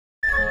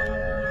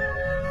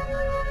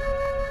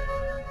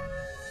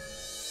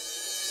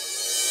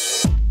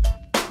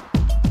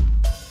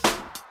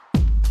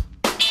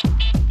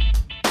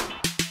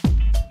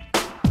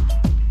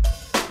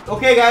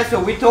Okay guys,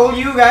 so we told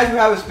you guys we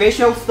have a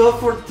special stuff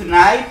for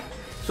tonight.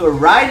 So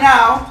right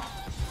now,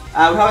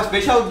 we have a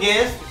special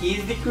guest.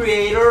 He's the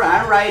creator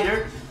and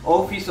writer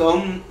of his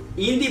own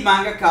indie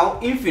manga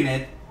called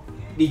Infinite,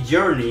 The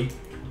Journey.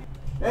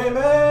 Hey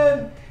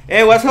man!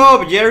 Hey, what's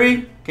up,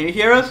 Jerry? Can you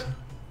hear us?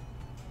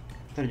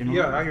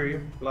 Yeah, I hear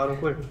you. Loud and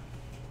clear.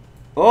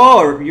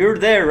 Oh, you're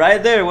there,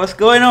 right there. What's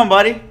going on,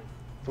 buddy?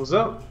 What's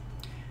up?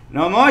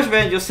 Not much,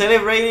 man. Just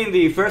celebrating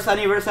the first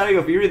anniversary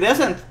of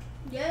IRIDESCENT.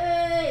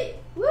 Yay!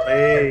 Woo!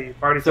 Hey,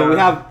 party time.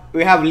 So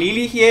we have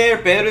Lily here,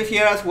 Pedro is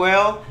here as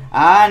well,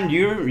 and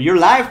you're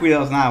live with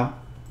us now.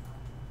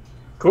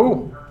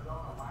 Cool.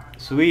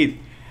 Sweet.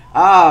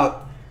 So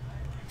I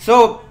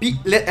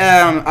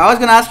was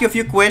gonna ask you a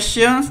few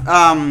questions.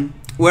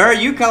 Where are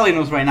you calling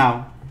us right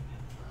now?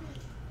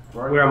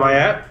 Where am I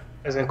at?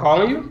 As in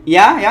calling you?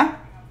 Yeah.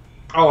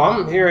 Oh,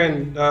 I'm here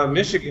in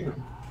Michigan.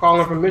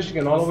 Calling from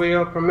Michigan, all the way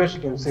up from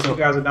Michigan, since you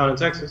guys are down in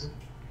Texas.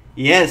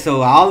 Yeah,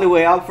 so all the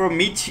way out from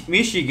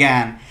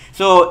Michigan.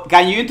 So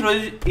can you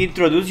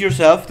introduce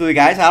yourself to the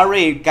guys? I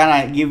already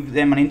kind of give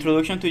them an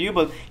introduction to you,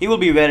 but it will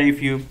be better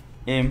if you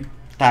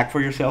tag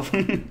for yourself.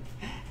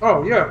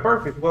 Oh, yeah,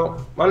 perfect.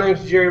 Well, my name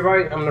is Jerry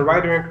Wright. I'm the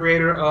writer and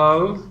creator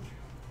of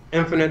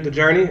Infinite, The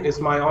Journey. It's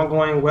my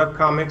ongoing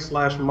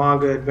webcomic /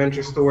 manga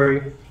adventure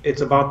story.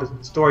 It's about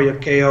the story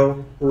of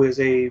KO, who is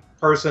a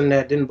person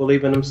that didn't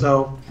believe in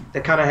himself,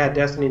 that kind of had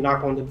destiny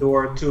knock on the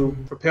door to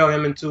propel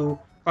him into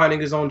finding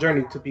his own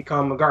journey to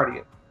become a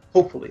guardian.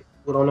 Hopefully.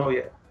 We don't know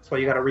yet. That's why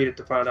you got to read it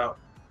to find out.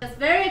 That's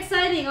very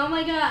exciting. Oh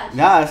my gosh.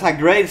 Yeah, it's a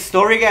great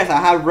story, guys. I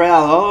have read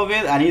a lot of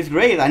it, and it's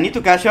great. I need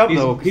to catch up,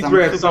 though. He's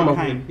read some of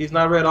it. He's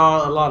not read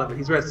a lot of it.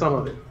 He's read some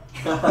of it.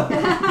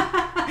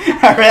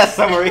 I read a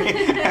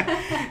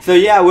summary. So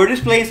yeah, we're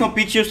displaying some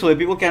pictures so that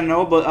people can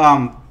know. But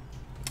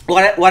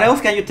what else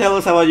can you tell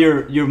us about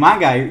your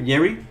manga,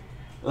 Jerry?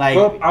 Like,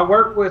 well,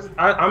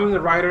 I'm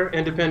the writer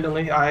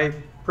independently. I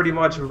pretty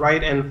much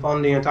write and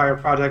fund the entire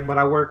project, but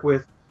I work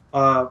with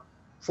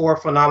 4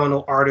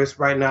 phenomenal artists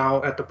right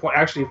now at the point,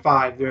 actually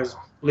 5. There's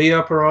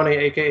Leah Perone,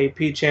 aka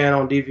P-Chan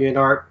on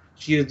DeviantArt.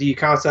 She is the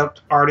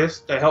concept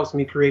artist that helps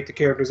me create the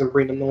characters and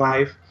bring them to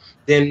life.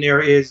 Then there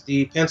is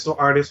the pencil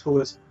artist,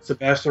 who is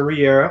Sebastian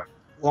Riera,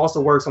 who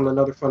also works on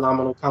another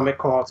phenomenal comic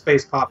called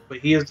Space Pop, but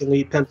he is the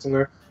lead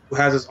penciler who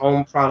has his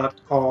own product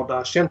called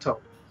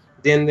Shinto.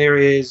 Then there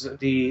is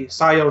the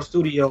Sayo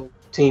Studio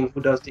team,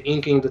 who does the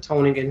inking, the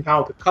toning, and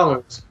now the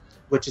colors,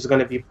 which is going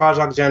to be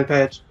Project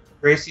Genpech,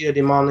 Gracia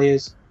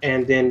Demonies,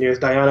 and then there's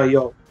Diana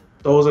Yo.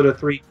 Those are the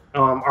 3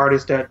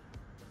 artists that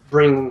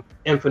bring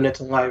Infinite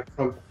to life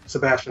from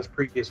Sebastian's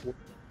previous work.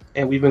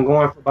 And we've been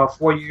going for about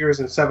 4 years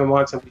and 7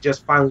 months, and we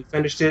just finally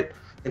finished it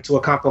into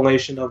a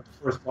compilation of the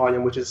first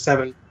volume, which is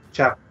 7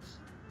 chapters,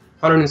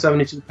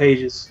 172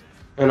 pages,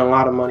 and a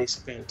lot of money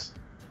spent.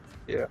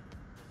 Yeah.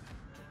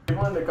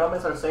 People in the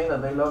comments are saying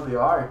that they love the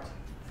art.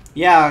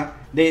 yeah,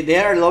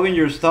 they are loving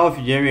your stuff,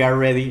 Jerry,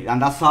 already,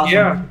 and that's awesome.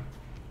 Yeah.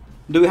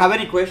 Do we have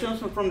any questions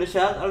from the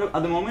chat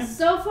at the moment?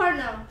 So far,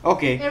 no.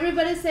 Okay.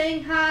 Everybody's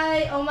saying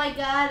hi, oh my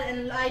god,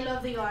 and I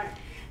love the art.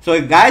 So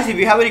guys, if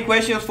you have any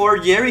questions for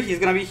Jerry, he's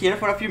gonna be here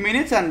for a few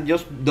minutes, and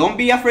just don't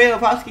be afraid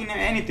of asking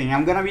anything.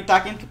 I'm gonna be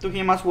talking to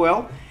him as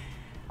well.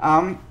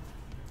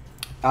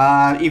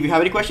 If you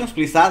have any questions,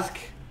 please ask.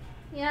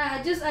 Yeah,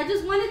 I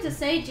just wanted to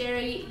say,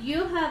 Jerry,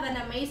 you have an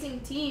amazing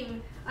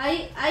team.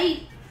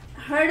 I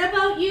heard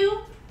about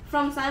you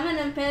from Simon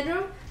and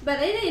Pedro, but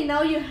I didn't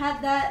know you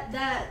had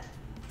that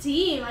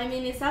team. I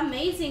mean, it's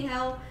amazing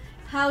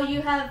how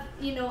you have,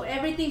 you know,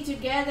 everything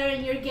together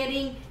and you're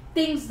getting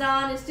things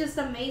done. It's just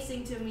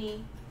amazing to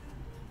me.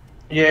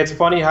 Yeah, it's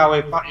funny how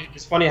it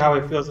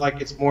feels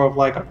like it's more of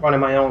like I'm running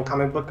my own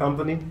comic book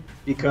company,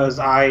 because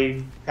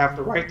I have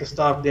to write the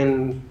stuff,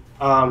 then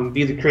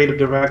be the creative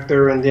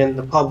director, and then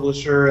the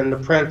publisher and the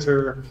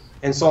printer,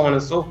 and so on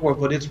and so forth.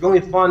 But it's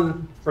really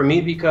fun for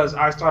me because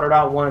I started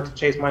out wanting to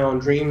chase my own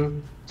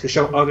dream, to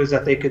show others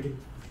that they could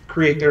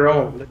create their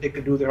own, that they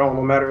could do their own,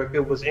 no matter if it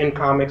was in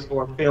comics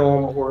or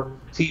film or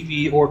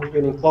TV or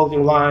creating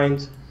clothing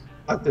lines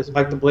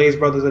like the Blaze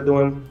Brothers are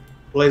doing.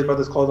 Blaze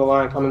Brothers clothing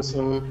line coming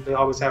soon. They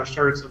always have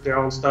shirts of their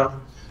own stuff.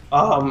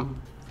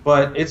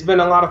 But it's been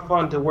a lot of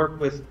fun to work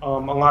with a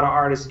lot of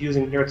artists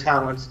using their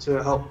talents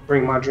to help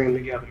bring my dream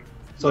together,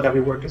 so that we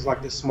work as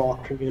like this small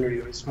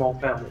community or a small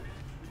family.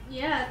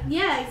 Yeah,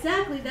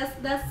 exactly.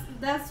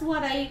 That's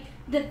what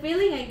the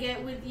feeling I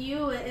get with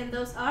you and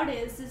those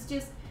artists is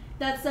just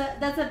that's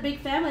a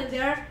big family.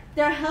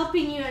 They're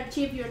helping you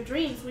achieve your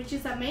dreams, which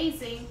is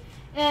amazing.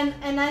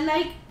 And I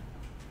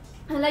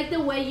like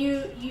the way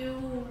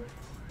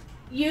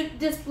you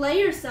display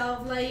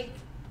yourself. Like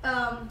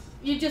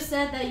you just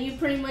said that you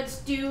pretty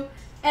much do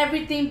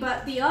everything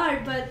but the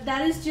art, but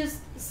that is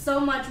just so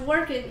much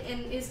work,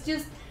 and it's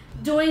just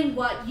doing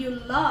what you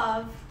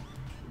love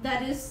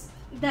that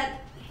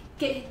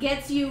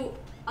gets you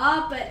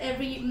up at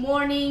every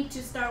morning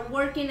to start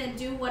working and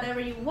do whatever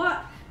you want.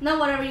 Not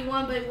whatever you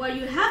want, but what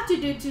you have to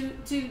do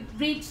to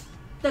reach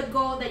the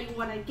goal that you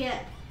want to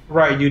get.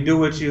 Right, you do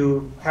what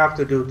you have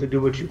to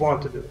do what you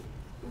want to do.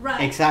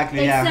 Right.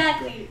 Exactly. Yeah.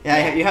 Exactly.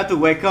 Yeah, you have to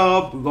wake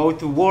up, go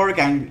to work,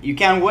 and you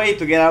can't wait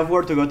to get out of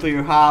work to go to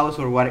your house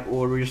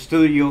or your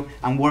studio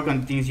and work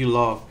on things you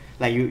love.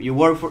 Like you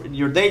work for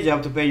your day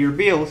job to pay your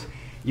bills,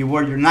 you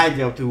work your night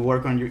job to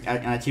work on your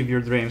and achieve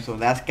your dreams. So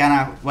that's kind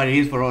of what it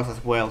is for us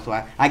as well. So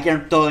I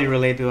can totally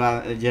relate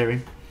to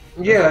Jerry.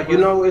 Yeah, you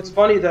know, it's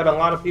funny that a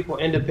lot of people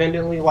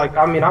independently, like,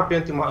 I mean, I've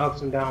been through my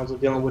ups and downs of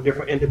dealing with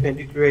different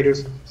independent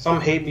creators. Some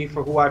hate me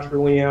for who I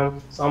truly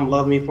am. Some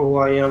love me for who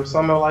I am.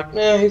 Some are like,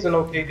 man, he's an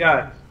okay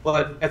guy.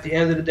 But at the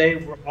end of the day,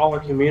 we're all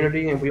a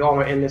community and we all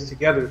are in this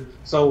together.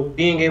 So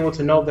being able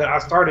to know that I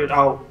started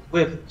out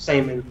with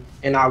Seaman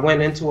and I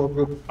went into a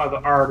group of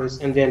other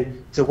artists, and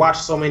then to watch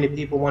so many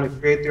people want to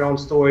create their own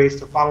stories,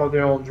 to follow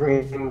their own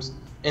dreams,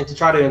 and to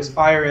try to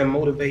inspire and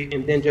motivate,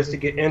 and then just to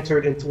get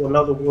entered into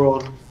another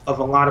world of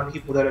a lot of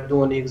people that are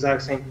doing the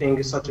exact same thing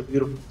is such a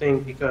beautiful thing,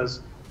 because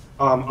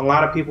a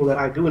lot of people that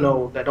I do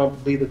know that don't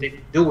believe that they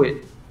can do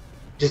it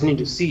just need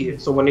to see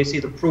it. So when they see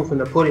the proof in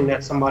the pudding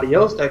that somebody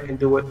else that can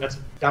do it, that's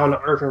down to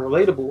earth and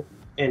relatable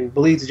and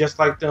bleeds just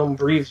like them,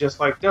 breathes just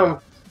like them,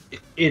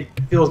 it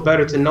feels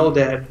better to know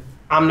that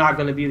I'm not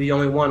going to be the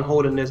only one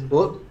holding this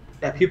book,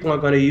 that people are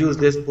going to use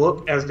this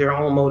book as their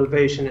own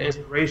motivation and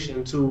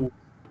inspiration to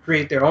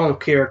create their own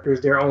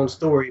characters, their own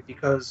story,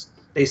 because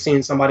they've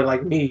seen somebody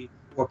like me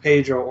or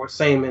Pedro or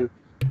Seaman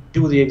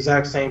do the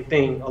exact same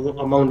thing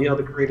among the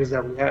other creators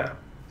that we have.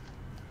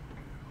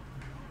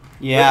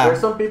 Yeah. There's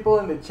some people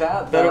in the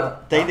chat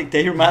that Take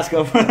your mask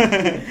off.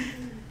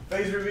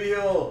 face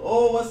reveal.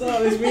 Oh, what's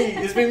up? It's me.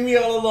 It's been me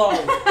all along.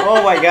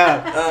 Oh my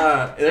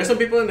god. There's some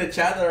people in the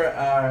chat that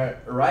are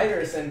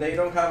writers and they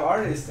don't have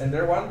artists, and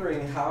they're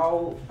wondering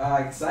how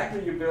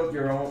exactly you build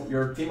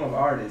your team of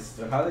artists.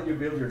 So how did you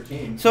build your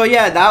team? So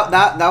yeah,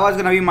 that was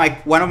gonna be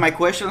one of my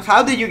questions.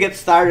 How did you get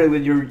started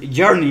with your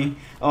journey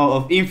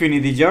of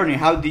Infinity Journey?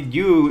 How did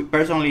you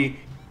personally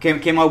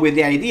came up with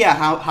the idea?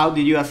 How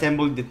did you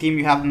assemble the team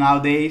you have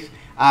nowadays?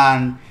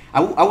 And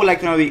I would like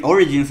to know the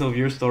origins of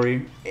your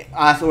story,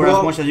 as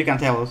much as you can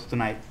tell us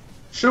tonight.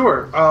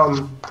 Sure.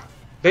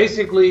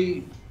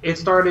 Basically, it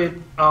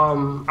started.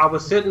 I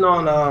was sitting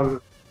on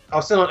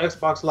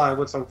Xbox Live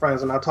with some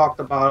friends, and I talked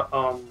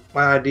about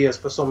my ideas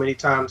for so many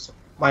times,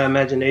 my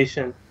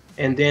imagination,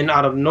 and then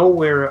out of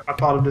nowhere, I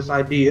thought of this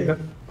idea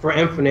for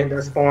Infinite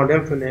that spawned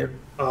Infinite.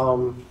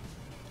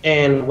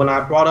 And when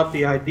I brought up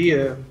the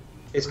idea,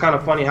 it's kind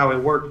of funny how it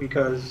worked,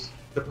 because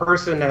the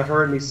person that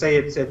heard me say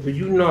it said, "Do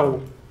you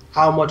know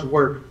how much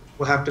work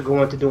will have to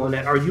go into doing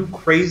that? Are you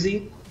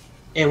crazy?"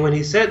 And when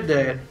he said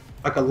that,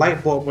 like a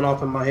light bulb went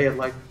off in my head,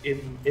 like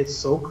it's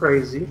so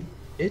crazy,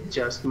 it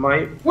just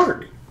might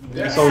work.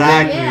 Yeah.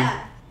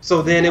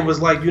 So then it was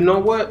like, you know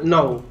what?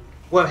 No.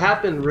 What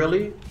happened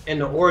really,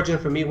 and the origin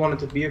for me wanting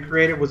to be a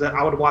creator, was that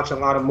I would watch a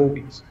lot of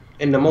movies.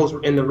 And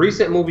the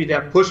recent movie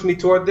that pushed me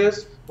toward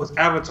this was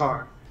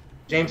Avatar.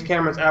 James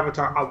Cameron's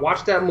Avatar. I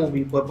watched that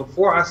movie, but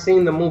before I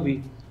seen the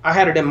movie, I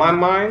had it in my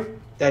mind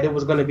that it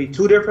was going to be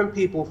two different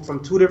people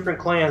from two different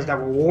clans that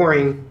were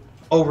warring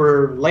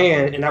over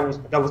land, and that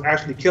was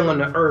actually killing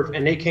the earth,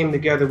 and they came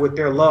together with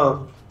their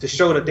love to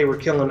show that they were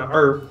killing the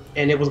earth,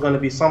 and it was going to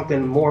be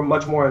something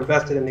much more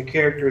invested in the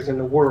characters in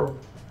the world.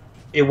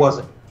 It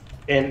wasn't,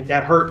 and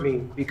that hurt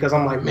me, because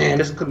I'm like, man,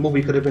 this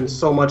movie could have been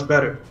so much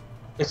better.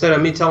 Instead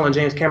of me telling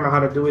James Cameron how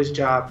to do his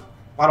job,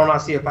 why don't I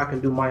see if I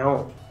can do my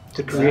own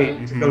to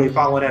create, to really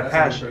follow that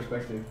passion?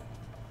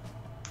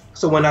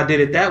 So when I did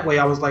it that way,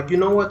 I was like, you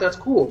know what, that's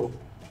cool.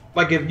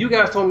 Like, if you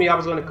guys told me I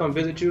was going to come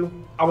visit you,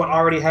 I would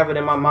already have it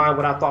in my mind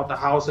what I thought the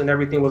house and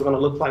everything was going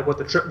to look like, what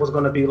the trip was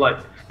going to be like.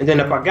 And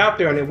then if I got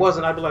there and it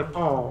wasn't, I'd be like,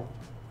 oh.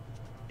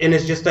 And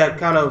it's just that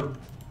kind of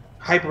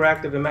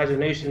hyperactive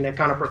imagination that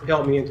kind of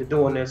propelled me into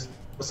doing this,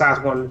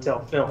 besides wanting to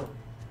tell film.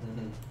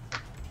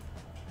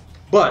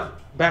 But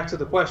back to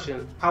the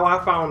question, how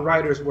I found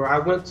writers, where I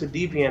went to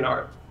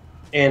DeviantArt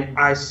and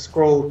I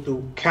scrolled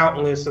through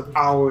countless of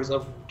hours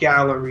of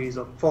galleries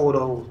of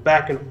photos,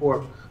 back and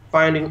forth,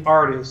 finding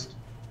artists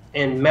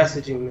and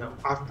messaging them.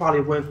 I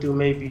probably went through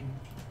maybe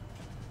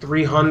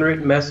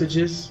 300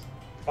 messages,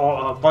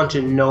 a bunch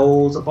of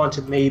no's, a bunch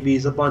of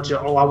maybes, a bunch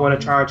of, oh, I want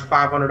to charge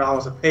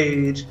 $500 a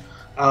page.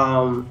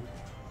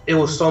 It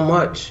was so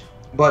much,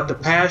 but the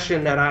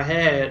passion that I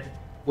had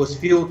was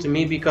fueled to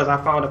me because I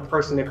found a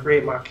person to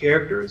create my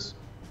characters,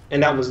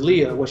 and that was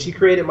Leah. When she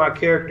created my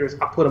characters,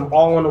 I put them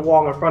all on the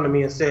wall in front of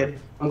me and said,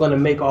 I'm going to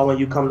make all of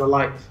you come to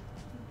life.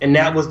 And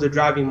that was the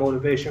driving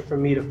motivation for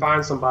me to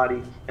find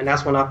somebody. And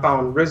that's when I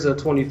found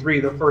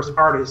RZA23, the first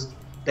artist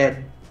that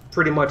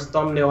pretty much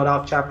thumbnailed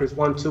out chapters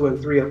 1, 2,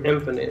 and 3 of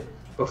Infinite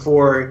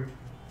before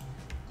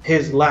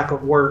his lack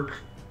of work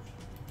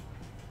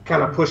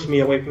kind of pushed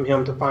me away from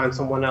him to find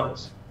someone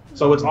else.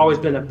 So it's always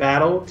been a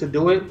battle to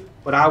do it,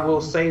 but I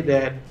will say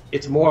that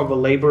it's more of a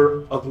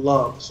labor of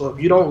love. So if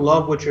you don't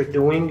love what you're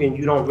doing and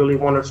you don't really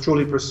want to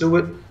truly pursue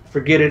it,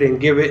 forget it and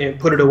give it and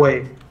put it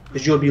away,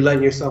 because you'll be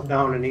letting yourself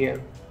down in the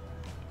end.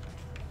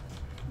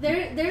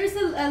 There's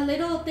a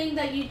little thing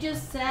that you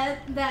just said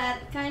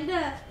that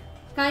kinda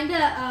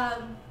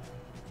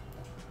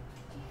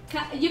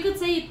you could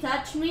say it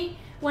touched me,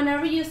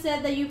 whenever you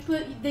said that you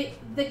put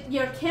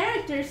your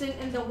characters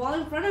in the wall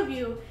in front of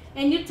you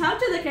and you talk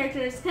to the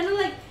characters, kind of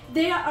like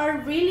they are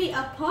really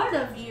a part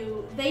of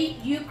you.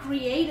 You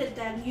created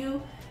them.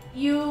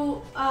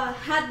 You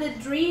had the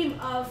dream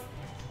of,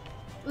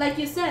 like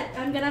you said,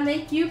 I'm gonna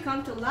make you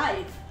come to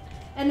life,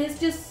 and it's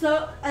just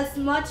so as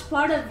much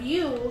part of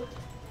you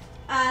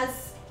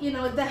as, you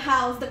know, the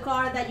house, the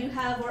car that you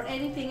have, or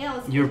anything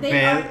else. Your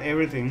pet,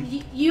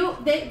 everything.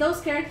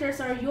 Those characters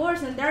are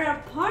yours, and they're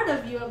a part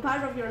of you, a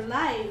part of your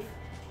life.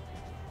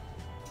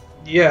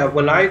 Yeah,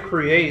 when I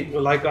create,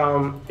 like,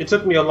 it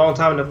took me a long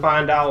time to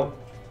find out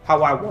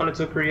how I wanted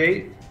to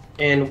create.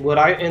 And what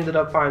I ended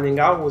up finding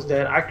out was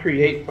that I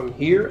create from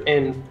here,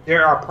 and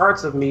there are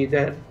parts of me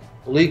that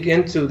leak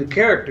into the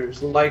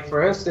characters. Like,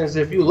 for instance,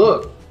 if you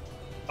look,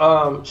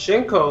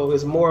 Shinko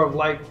is more of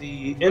like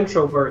the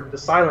introvert, the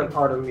silent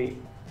part of me,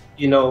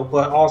 you know,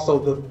 but also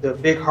the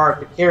big heart,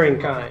 the caring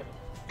kind.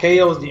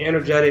 KO is the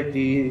energetic,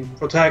 the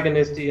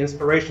protagonist, the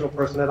inspirational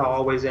person that I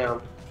always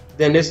am.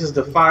 Then this is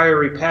the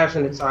fiery,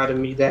 passionate side of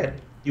me that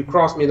you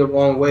cross me the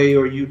wrong way,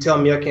 or you tell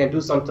me I can't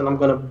do something, I'm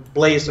gonna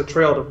blaze a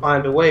trail to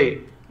find a way.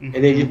 Mm-hmm.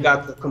 And then you've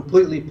got the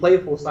completely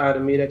playful side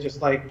of me that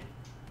just like,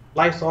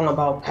 life's all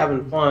about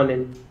having fun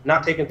and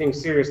not taking things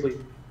seriously,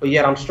 but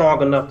yet I'm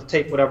strong enough to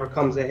take whatever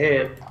comes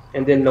ahead.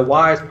 And then the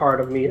wise part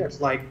of me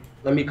that's like,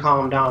 let me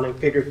calm down and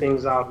figure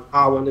things out and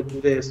how I want to do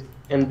this.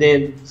 And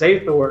then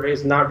Zathor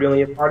is not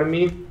really a part of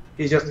me.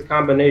 He's just a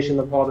combination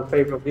of all the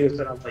favorite leaders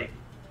that I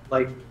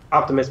like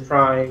Optimus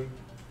Prime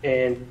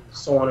and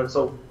so on and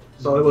so forth.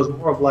 So it was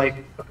more of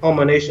like a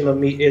culmination of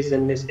me is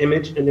in this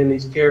image and in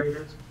these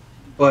characters.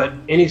 But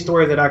any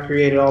story that I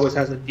created always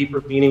has a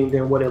deeper meaning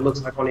than what it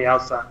looks like on the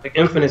outside. Like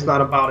Infinite's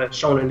not about a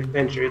shonen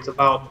adventure. It's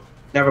about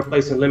never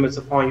placing limits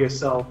upon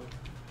yourself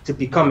to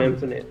become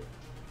infinite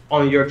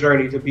on your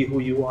journey to be who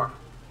you are.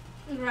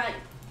 Right.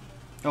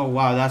 Oh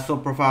wow, that's so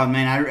profound,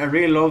 man. I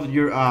really love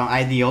your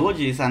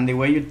ideologies, and the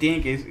way you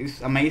think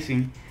is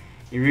amazing.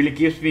 It really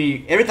keeps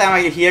me, every time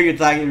I hear you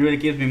talk, it really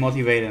keeps me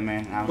motivated,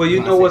 man. Well,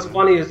 you know what's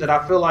funny is that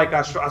I feel like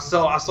I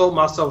sold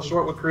myself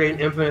short with creating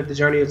Infinite, the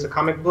journey as a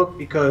comic book,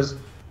 because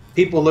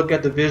people look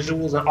at the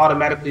visuals and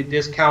automatically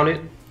discount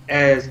it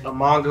as a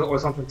manga or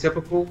something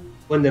typical,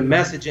 when the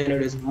message in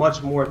it is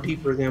much more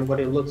deeper than what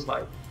it looks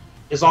like.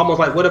 It's almost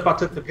like, what if I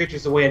took the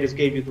pictures away and just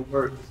gave you the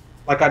words,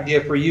 like I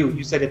did for you?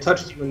 You said it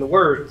touched you in the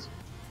words.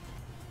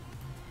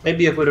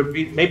 Maybe it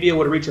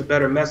would reach a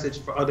better message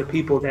for other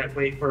people that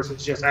way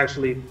versus just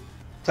actually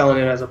telling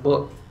it as a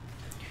book.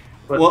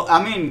 But, well,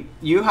 I mean,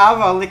 you have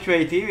all the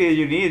creativity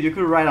you need. You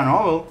could write a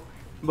novel,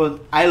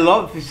 but I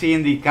love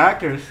seeing the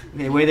characters,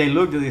 the way they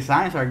look. The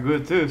designs are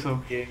good too.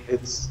 So yeah,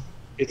 it's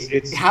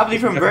have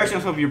different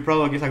versions of your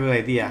product is a good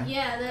idea.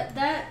 Yeah,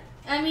 that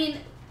I mean,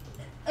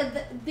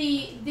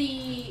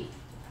 the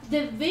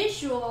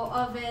visual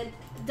of it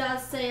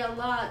does say a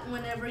lot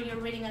whenever you're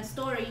reading a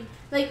story.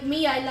 Like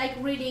me, I like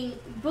reading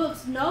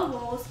books,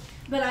 novels,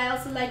 but I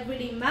also like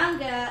reading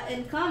manga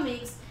and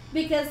comics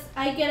because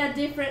I get a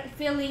different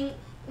feeling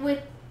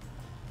with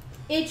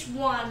each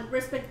one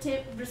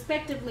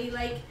respectively.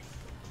 Like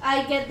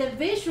I get the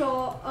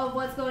visual of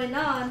what's going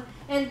on,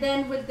 and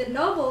then with the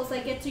novels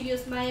I get to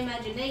use my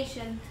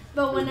imagination.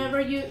 But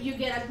whenever you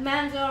get a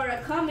manga or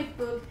a comic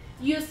book,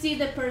 you see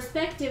the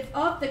perspective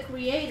of the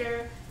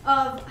creator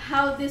of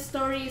how this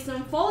story is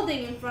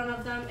unfolding in front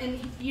of them, and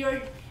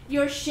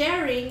you're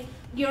sharing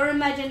your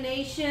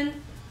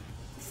imagination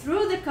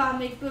through the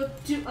comic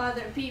book to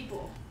other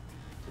people.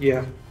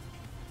 Yeah.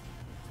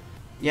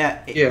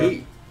 Yeah.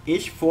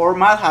 Each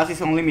format has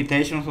its own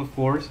limitations, of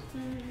course.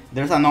 Mm-hmm.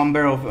 There's a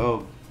number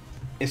of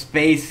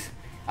space,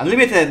 a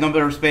limited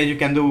number of space you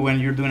can do when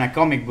you're doing a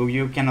comic book.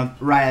 You cannot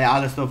write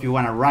all the stuff you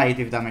want to write,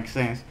 if that makes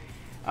sense.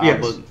 Yes.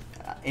 But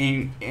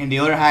in the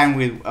other hand,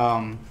 with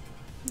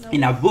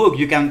in a book,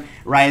 you can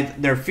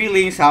write their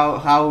feelings,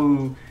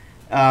 how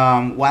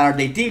what are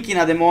they thinking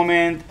at the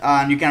moment,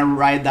 and you can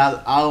write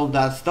that all of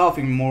that stuff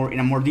in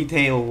a more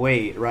detailed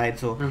way, right?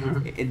 So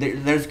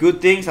there's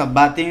good things and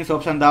bad things,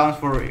 ups and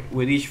downs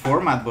with each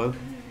format, but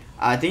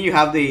I think you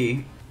have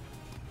the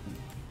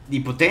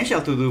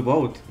potential to do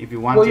both if you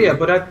want to. Well, yeah,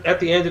 but at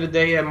the end of the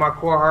day, at my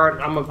core heart,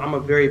 I'm a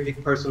very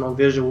big person on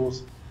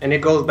visuals, and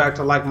it goes back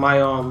to like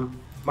my own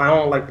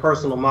like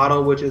personal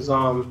motto, which is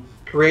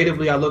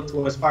creatively I look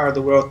to inspire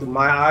the world through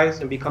my eyes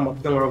and become a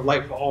pillar of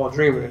light for all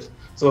dreamers.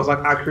 So it's like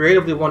I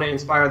creatively want to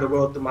inspire the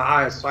world through my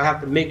eyes, so I have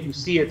to make you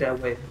see it that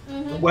way.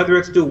 Whether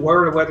it's through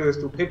word or whether it's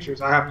through pictures,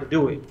 I have to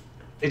do it.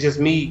 It's just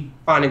me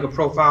finding a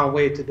profound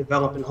way to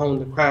develop and hone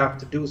the craft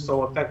to do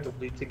so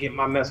effectively, to get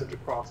my message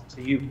across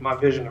to you, my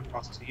vision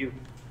across to you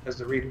as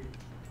the reader.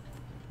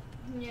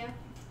 Yeah.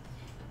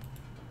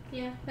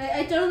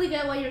 I totally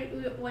get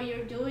what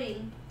you're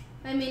doing.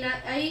 I mean,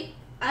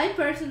 I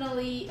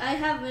personally, I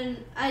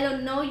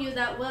don't know you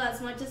that well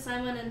as much as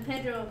Simon and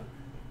Pedro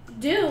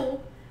do,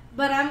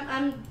 but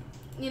I'm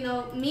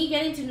me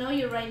getting to know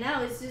you right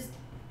now, it's just,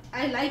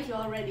 I like you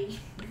already.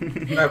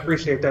 I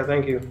appreciate that,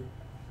 thank you.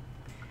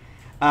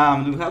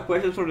 Do you have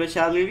questions for the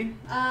chat, Lily?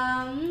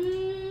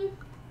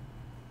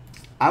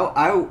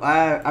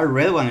 I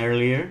read one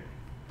earlier.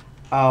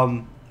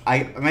 I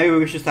maybe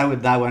we should start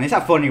with that one. It's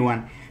a funny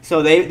one.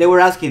 So they were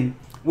asking,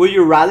 would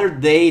you rather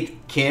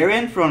date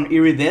Karen from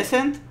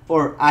Iridescent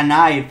or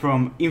Anai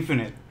from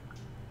Infinite?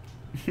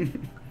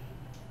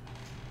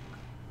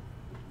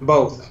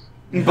 Both.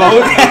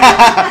 Both?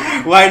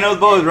 Why not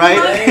both, right?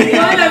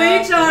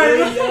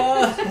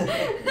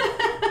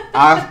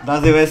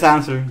 That's the best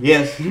answer.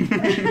 Yes.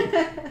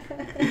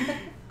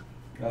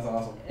 That's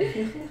awesome.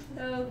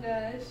 Oh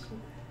gosh.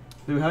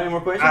 Do we have any more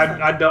questions?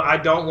 I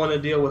don't want to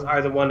deal with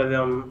either one of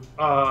them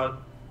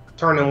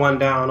turning one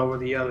down over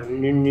the other.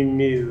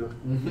 No.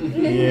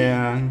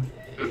 Yeah.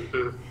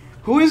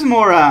 Who is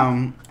more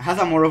has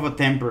a more of a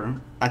temper?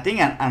 I think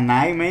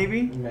Anai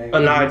maybe.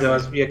 Anai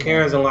does. Yeah,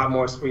 Karen's a lot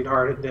more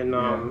sweethearted than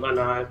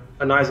Anai.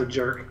 Anai's a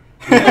jerk.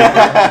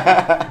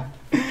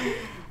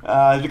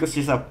 Because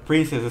she's a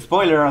princess.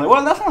 Spoiler.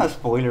 Well, that's not a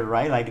spoiler,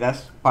 right? Like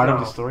that's part of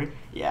the story.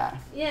 Yeah.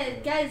 Yeah,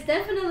 guys,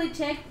 definitely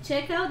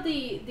check out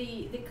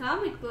the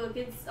comic book.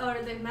 Or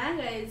the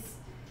manga.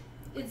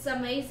 It's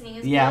amazing.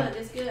 It's good.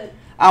 It's good.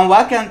 And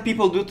what can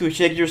people do to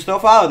check your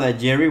stuff out,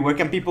 Jerry? Where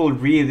can people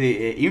read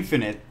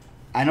Infinite?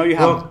 I know you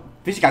have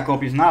physical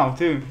copies now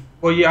too.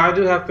 Well, yeah, I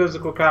do have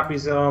physical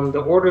copies.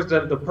 The orders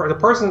that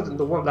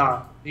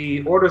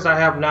the orders I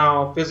have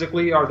now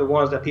physically are the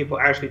ones that people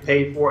actually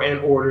paid for and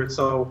ordered.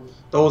 So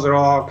those are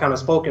all kind of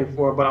spoken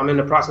for. But I'm in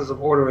the process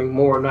of ordering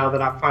more now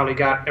that I finally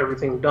got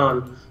everything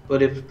done.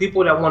 But if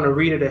people that want to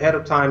read it ahead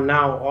of time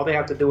now, all they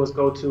have to do is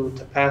go to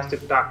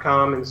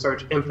tapastic.com and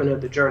search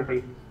Infinite the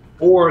Journey,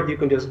 or you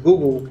can just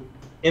Google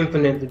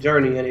Infinite the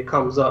Journey and it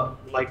comes up.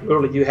 Like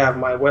literally, you have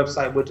my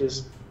website, which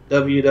is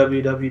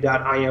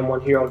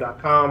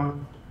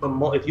www.iamoneHero.com.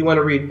 If you want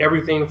to read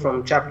everything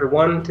from chapter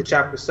 1 to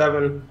chapter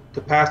 7,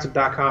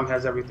 tapastic.com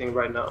has everything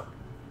right now.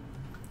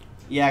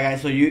 Yeah,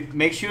 guys, so you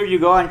make sure you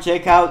go and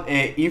check out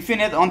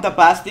Infinite on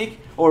Tapastic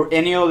or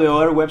any of the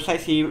other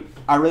websites he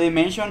already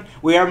mentioned.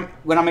 We are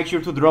going to make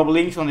sure to drop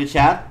links on the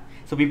chat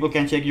so people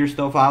can check your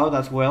stuff out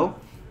as well.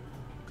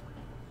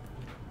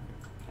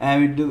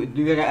 Do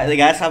you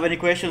guys have any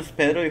questions?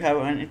 Pedro, you have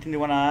anything you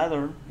want to add?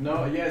 Or?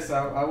 No, yes,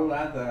 I will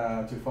add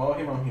to follow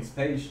him on his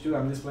page too.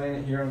 I'm displaying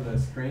it here on the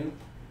screen.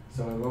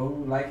 So go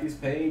like his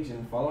page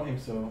and follow him.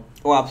 So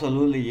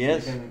absolutely,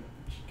 yes. So you can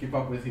keep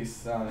up with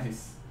his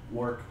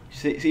work.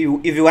 See, if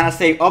you want to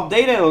stay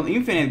updated on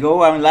Infinite,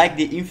 go and like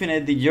the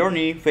Infinite the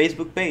Journey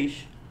Facebook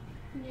page.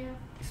 Yeah.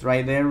 It's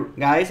right there,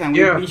 guys. And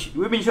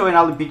we've been showing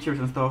all the pictures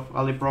and stuff,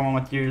 all the promo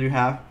material you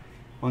have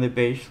on the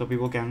page, so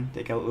people can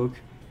take a look.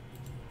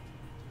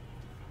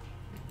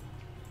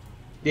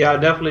 Yeah, I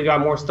definitely got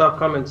more stuff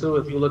coming too.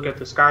 If you look at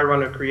the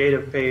Skyrunner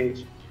Creative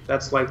page,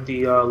 that's like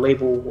the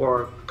label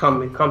or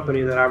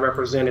company that I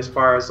represent as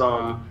far as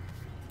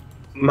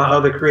my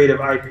other creative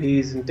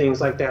IPs and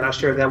things like that. I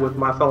share that with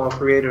my fellow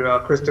creator,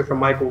 Christopher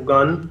Michael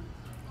Gunn,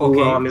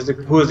 who is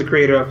the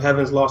creator of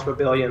Heaven's Lost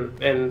Rebellion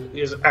and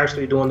is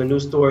actually doing the new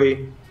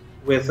story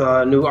with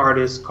a new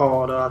artist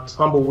called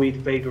Tumbleweed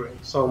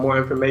Vagrant. So more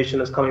information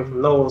is coming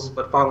from those,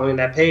 but following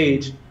that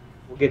page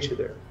will get you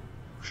there,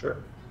 for sure.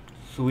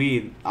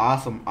 Sweet,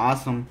 awesome.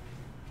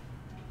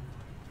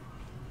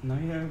 No,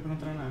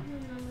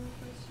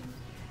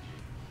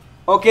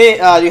 okay,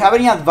 do you have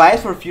any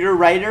advice for future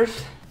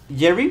writers,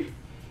 Jerry?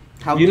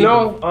 I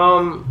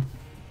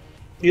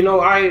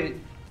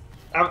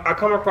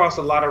come across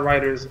a lot of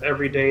writers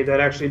every day that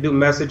actually do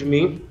message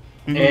me.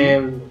 Mm-hmm.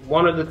 And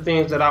one of the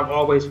things that I've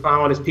always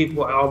found is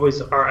people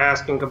always are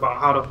asking about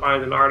how to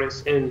find an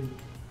artist. And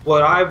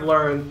what I've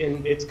learned,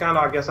 and it's kind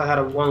of, I guess I had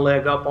a one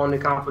leg up on the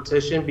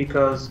competition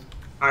because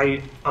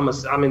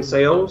I'm in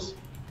sales.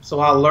 So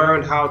I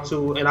learned how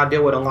to, and I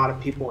deal with a lot of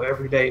people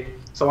every day.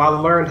 So I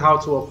learned how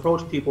to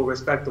approach people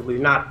respectively,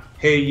 not,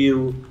 hey,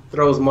 you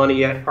throws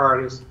money at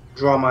artists,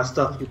 draw my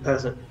stuff, you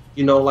peasant.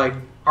 You know, like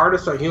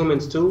artists are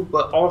humans too,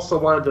 but also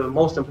one of the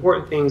most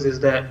important things is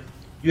that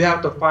you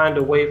have to find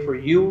a way for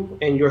you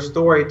and your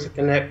story to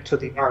connect to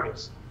the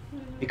artist.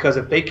 Because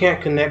if they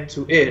can't connect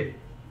to it,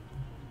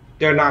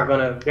 they're not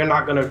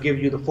gonna give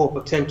you the full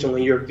potential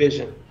in your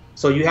vision.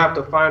 So you have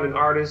to find an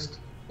artist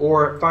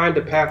or find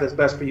the path that's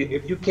best for you.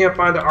 If you can't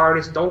find the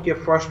artist, don't get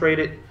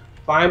frustrated.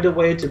 Find a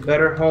way to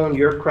better hone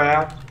your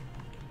craft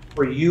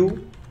for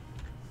you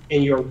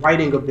and your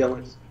writing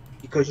abilities,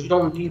 because you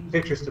don't need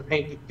pictures to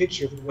paint the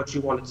picture for what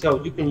you want to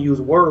tell. You can use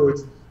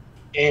words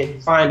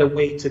and find a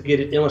way to get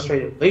it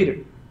illustrated later.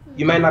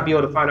 You might not be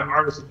able to find an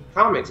artist to do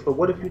comics, but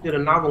what if you did a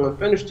novel and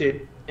finished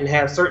it and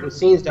had certain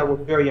scenes that were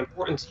very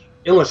important to you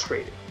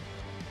illustrated?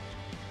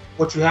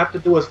 What you have to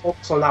do is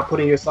focus on not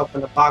putting yourself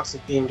in the box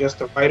of being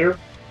just a writer,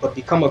 but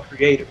become a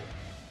creator.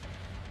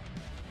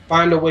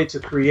 Find a way to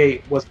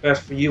create what's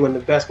best for you in the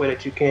best way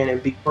that you can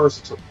and be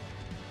versatile.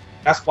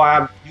 That's why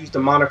I use the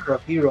moniker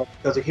of hero,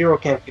 because a hero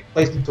can't be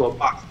placed into a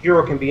box. A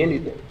hero can be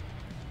anything.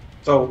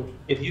 So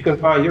if you can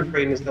find your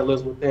greatness that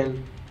lives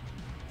within,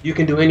 you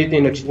can do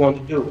anything that you want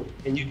to do,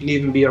 and you can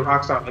even be a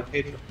rock star like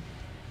Pedro.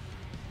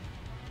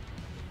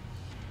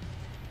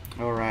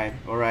 All right,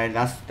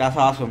 that's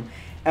awesome.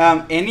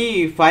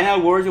 Any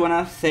final words you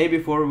wanna say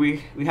before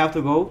we have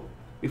to go?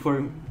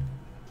 before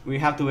we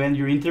have to end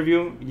your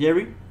interview,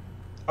 Jerry?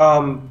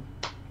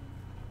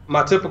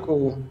 My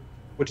typical,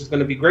 which is going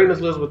to be greatness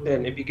lives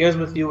within. It begins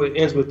with you, it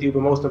ends with you, but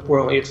most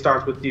importantly, it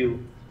starts with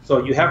you.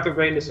 So you have the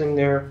greatness in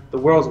there. The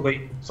world's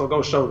waiting, so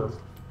go show them.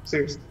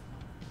 Seriously,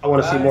 I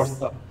want to see more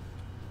stuff.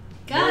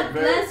 God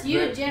bless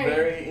you, Jerry.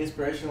 Very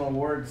inspirational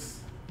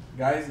words,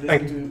 guys.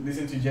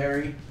 Listen to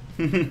Jerry.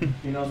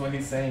 He knows what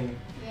he's saying.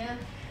 Yeah.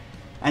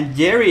 And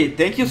Jerry,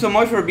 thank you so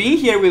much for being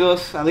here with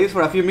us, at least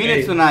for a few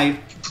minutes tonight.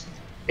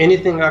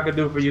 Anything I could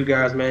do for you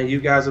guys, man. You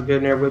guys have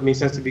been there with me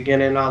since the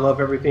beginning. I love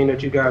everything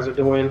that you guys are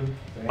doing.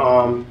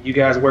 You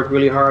guys work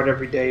really hard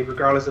every day,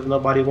 regardless if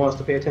nobody wants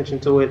to pay attention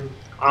to it.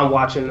 I'm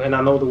watching, and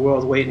I know the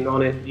world's waiting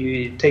on it.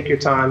 You take your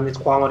time. It's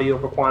quality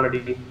over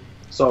quantity.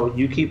 So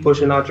you keep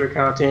pushing out your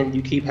content.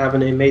 You keep having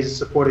the amazing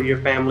support of your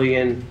family,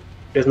 and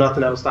there's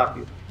nothing that will stop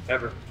you,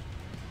 ever.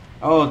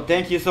 Oh,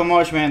 thank you so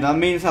much, man. That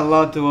means a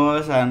lot to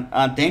us, and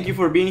thank you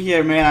for being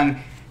here,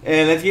 man.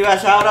 And let's give a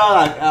shout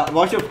out, a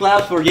bunch of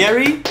claps for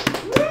Jerry.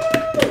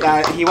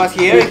 He was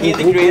here. He's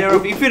the creator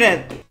of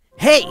Infinite.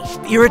 Hey,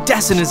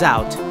 Iridescent is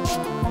out.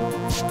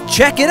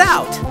 Check it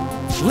out.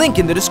 Link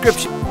in the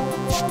description.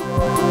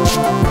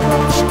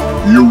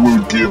 You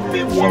will give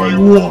me what I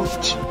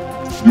want.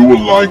 You will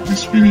like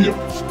this video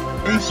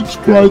and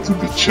subscribe to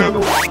the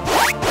channel.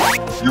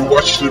 You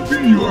watched the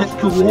video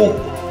after all.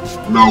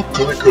 Now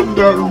click on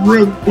that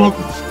red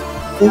button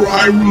or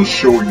I will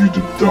show you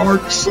the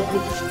dark side.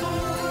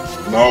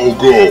 Now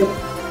go.